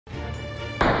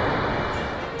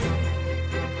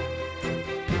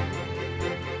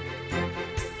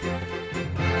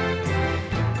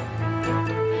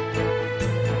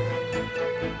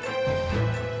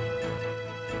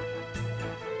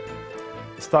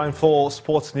time for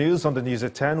sports news on the News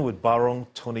at 10 with Barong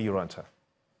Tony Uranta.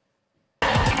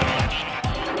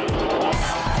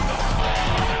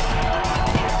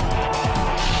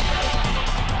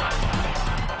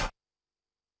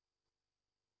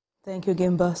 Thank you,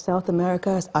 Gimba. South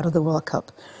America is out of the World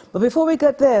Cup. But before we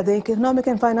get there, the Economic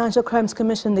and Financial Crimes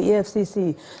Commission, the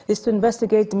EFCC, is to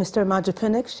investigate Mr.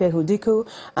 Majupinik, Shehu Diku,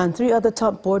 and 3 other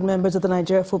top board members of the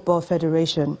Nigeria Football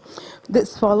Federation.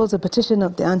 This follows a petition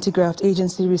of the anti-graft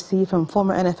agency received from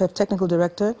former NFF Technical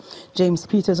Director James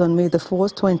Peters on May the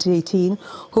 4th, 2018,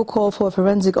 who called for a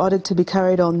forensic audit to be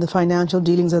carried on the financial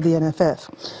dealings of the NFF.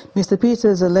 Mr.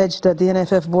 Peters alleged that the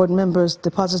NFF board members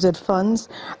deposited funds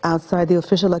outside the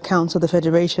official accounts of the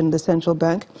Federation, the central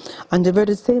bank, and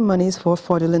diverted same monies for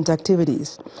fraudulent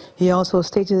activities. He also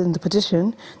stated in the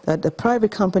petition that the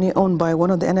private company owned by one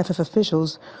of the NFF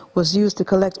officials was used to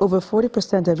collect over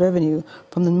 40% of revenue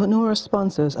from the numerous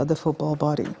sponsors of the football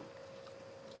body.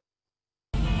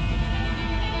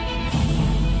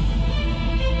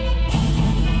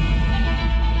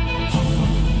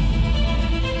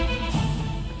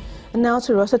 And now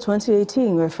to Russia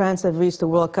 2018, where France have reached the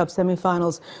World Cup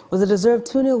semi-finals with a deserved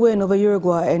 2-0 win over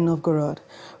Uruguay in Novgorod.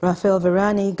 Rafael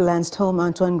Varane glanced home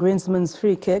Antoine Griezmann's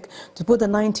free kick to put the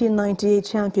 1998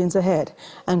 champions ahead,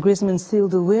 and Griezmann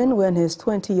sealed the win when his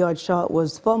 20-yard shot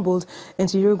was fumbled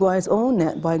into Uruguay's own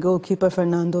net by goalkeeper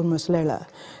Fernando Muslera.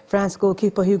 France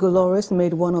goalkeeper Hugo Lloris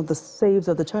made one of the saves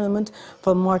of the tournament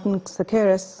from Martin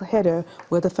Sakeres' header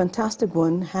with a fantastic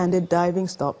one-handed diving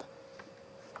stop.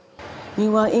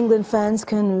 Meanwhile, England fans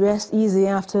can rest easy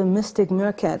after Mystic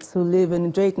Meerkats, who live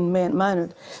in Drayton Manor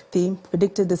theme,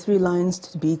 predicted the 3 Lions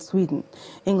to beat Sweden.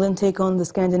 England take on the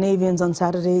Scandinavians on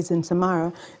Saturdays in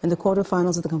Samara in the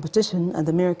quarterfinals of the competition, and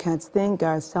the Meerkats think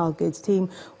Gareth Southgate's team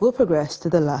will progress to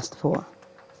the last 4.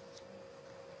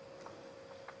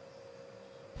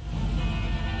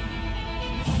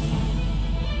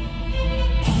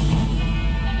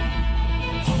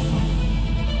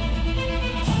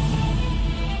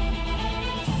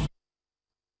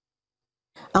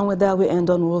 And with that, we end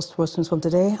on World Sports News from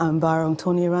today. I'm Barong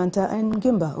Tony Uranta, and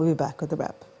Gimba will be back with the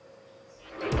wrap.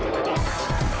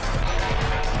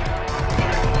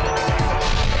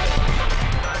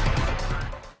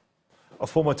 A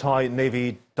former Thai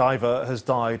Navy diver has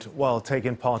died while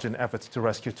taking part in efforts to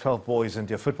rescue 12 boys and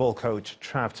their football coach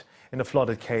trapped in a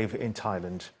flooded cave in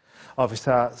Thailand.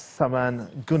 Officer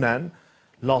Saman Gunan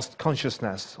lost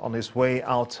consciousness on his way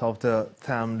out of the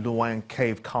Tham Luang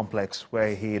cave complex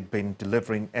where he had been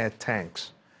delivering air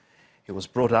tanks. He was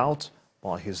brought out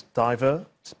by his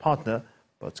partner,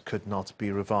 but could not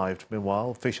be revived. Meanwhile,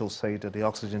 officials say that the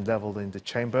oxygen level in the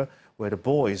chamber where the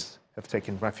boys have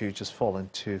taken refuge has fallen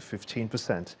to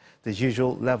 15%. The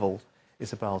usual level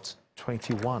is about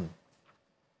 21.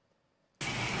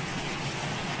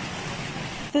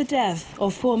 The death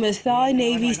of former Thai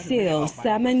Navy SEAL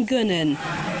Saman Gunan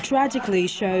tragically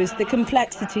shows the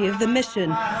complexity of the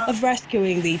mission of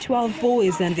rescuing the 12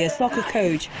 boys and their soccer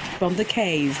coach from the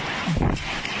cave.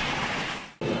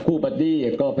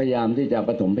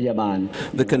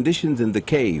 The conditions in the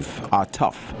cave are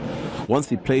tough. Once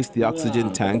he placed the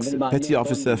oxygen tanks, Petty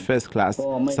Officer First Class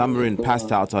Samarin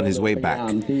passed out on his way back.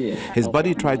 His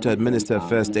buddy tried to administer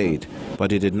first aid,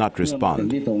 but he did not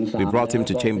respond. We brought him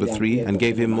to Chamber 3 and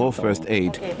gave him more first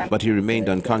aid, but he remained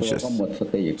unconscious.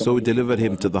 So we delivered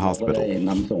him to the hospital.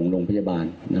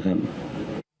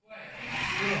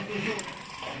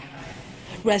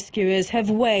 Rescuers have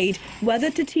weighed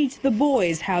whether to teach the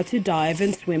boys how to dive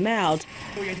and swim out,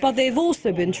 but they've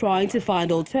also been trying to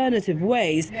find alternative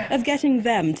ways of getting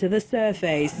them to the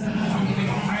surface.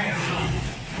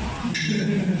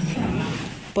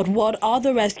 But what are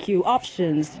the rescue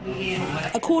options?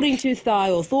 According to Thai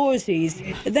authorities,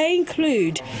 they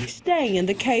include staying in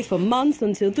the cave for months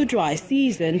until the dry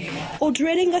season or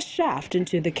drilling a shaft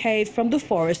into the cave from the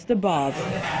forest above.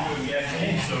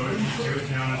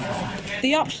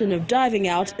 The option of diving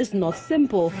out is not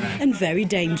simple and very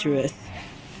dangerous.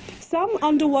 Some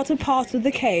underwater parts of the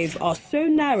cave are so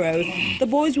narrow, the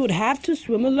boys would have to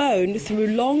swim alone through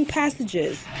long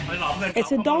passages.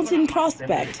 It's a daunting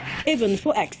prospect, even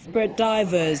for expert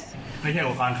divers.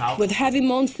 With heavy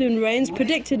monsoon rains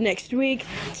predicted next week,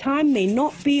 time may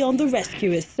not be on the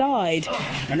rescuers' side.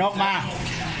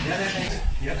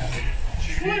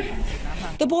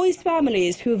 The boys'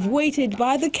 families, who have waited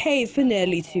by the cave for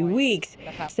nearly 2 weeks,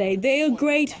 say they are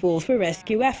grateful for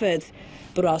rescue efforts,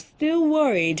 but are still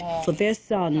worried for their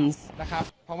sons.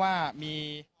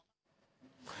 And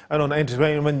on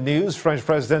entertainment news, French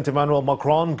President Emmanuel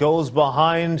Macron goes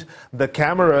behind the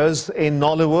cameras in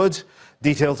Nollywood.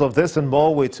 Details of this and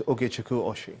more with Ogechukwu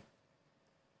Oshi.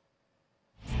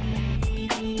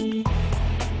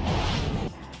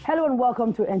 and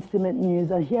welcome to Entertainment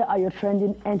News, and here are your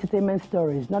trending entertainment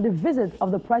stories. Now, the visit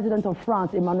of the President of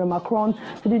France, Emmanuel Macron,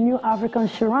 to the new African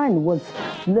shrine was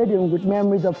laden with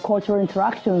memories of cultural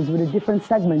interactions with the different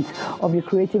segments of the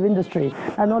creative industry.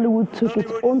 And Hollywood took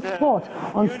its own spot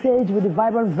on stage with the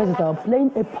vibrant visitor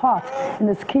playing a part in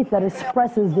a skit that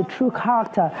expresses the true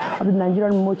character of the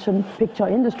Nigerian motion picture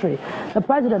industry. The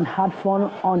President had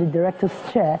fun on the director's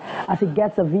chair as he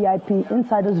gets a VIP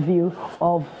insider's view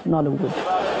of Nollywood.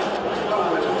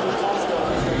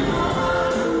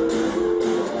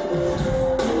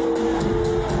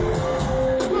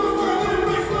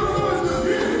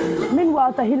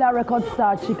 Meanwhile, Tahila record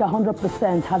star Chika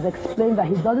 100% has explained that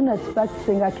he doesn't expect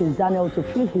singer Kiss Daniel to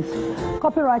feel his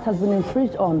copyright has been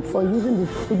infringed on for using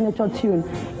the signature tune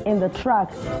in the track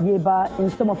Yeba in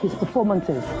some of his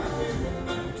performances.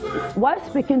 While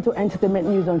speaking to Entertainment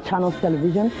News on Channels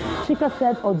Television, Chika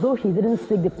said although he didn't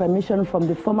seek the permission from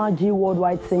the former G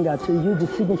Worldwide singer to use the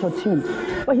signature tune,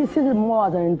 but he sees it more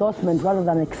as an endorsement rather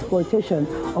than exploitation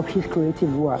of his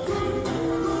creative works.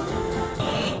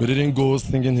 We didn't go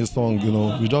singing his song,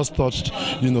 we just touched,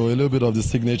 a little bit of the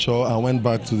signature and went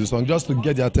back to the song just to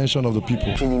get the attention of the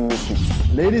people.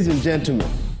 Ladies and gentlemen,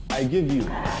 I give you.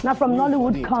 Now from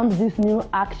Nollywood comes this new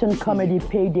action comedy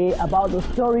Payday about the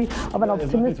story of an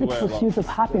optimistic pursuit of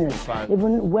happiness,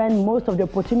 even when most of the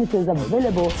opportunities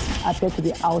available appear to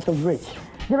be out of reach.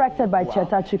 Directed by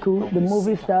Cheta Chiku, the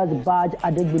movie stars Baj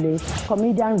Adegbile,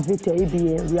 comedian Victor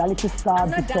Ebie, reality star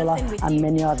Bisola, and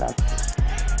many others.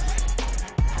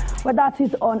 Well, that's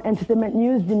it on Entertainment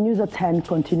News. The News at 10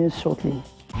 continues shortly.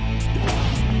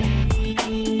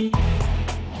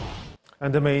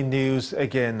 And the main news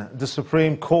again. The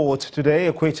Supreme Court today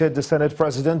acquitted the Senate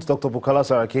President, Dr. Bukola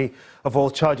Saraki, of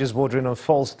all charges bordering on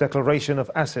false declaration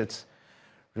of assets.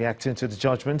 Reacting to the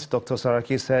judgment, Dr.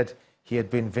 Saraki said he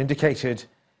had been vindicated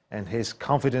and his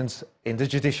confidence in the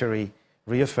judiciary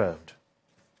reaffirmed.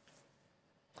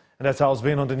 And that's how it's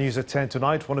been on the News at 10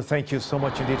 tonight. I want to thank you so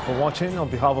much indeed for watching. On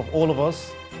behalf of all of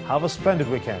us, have a splendid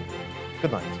weekend.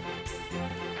 Good night.